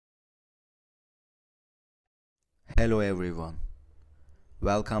Hello everyone,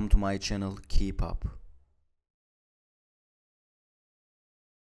 welcome to my channel. Keep up.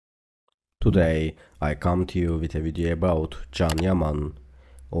 Today I come to you with a video about Yaman.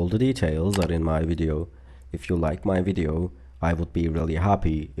 All the details are in my video. If you like my video, I would be really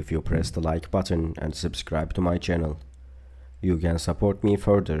happy if you press the like button and subscribe to my channel. You can support me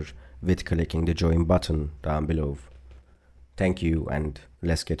further with clicking the join button down below. Thank you, and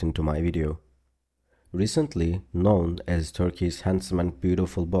let's get into my video. Recently known as Turkey's handsome and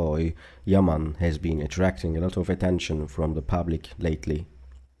beautiful boy, Yaman has been attracting a lot of attention from the public lately.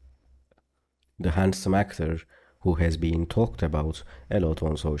 The handsome actor, who has been talked about a lot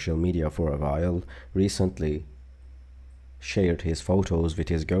on social media for a while, recently shared his photos with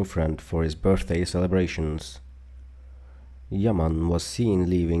his girlfriend for his birthday celebrations. Yaman was seen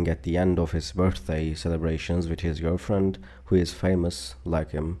leaving at the end of his birthday celebrations with his girlfriend, who is famous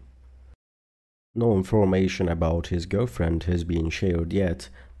like him. No information about his girlfriend has been shared yet,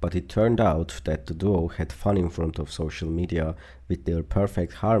 but it turned out that the duo had fun in front of social media with their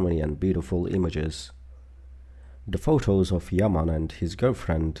perfect harmony and beautiful images. The photos of Yaman and his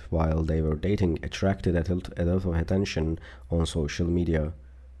girlfriend while they were dating attracted a lot of attention on social media.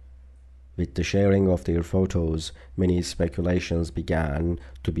 With the sharing of their photos, many speculations began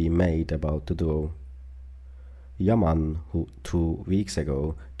to be made about the duo. Yaman, who 2 weeks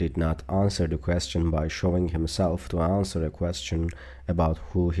ago did not answer the question by showing himself to answer a question about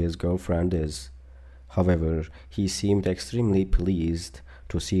who his girlfriend is. However, he seemed extremely pleased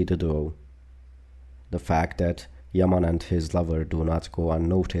to see the duo. The fact that Yaman and his lover do not go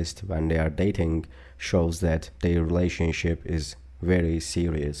unnoticed when they are dating shows that their relationship is very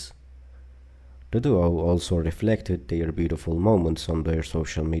serious. The duo also reflected their beautiful moments on their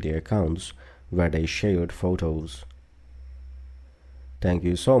social media accounts, where they shared photos. Thank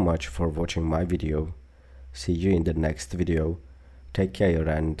you so much for watching my video. See you in the next video. Take care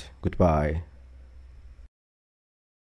and goodbye.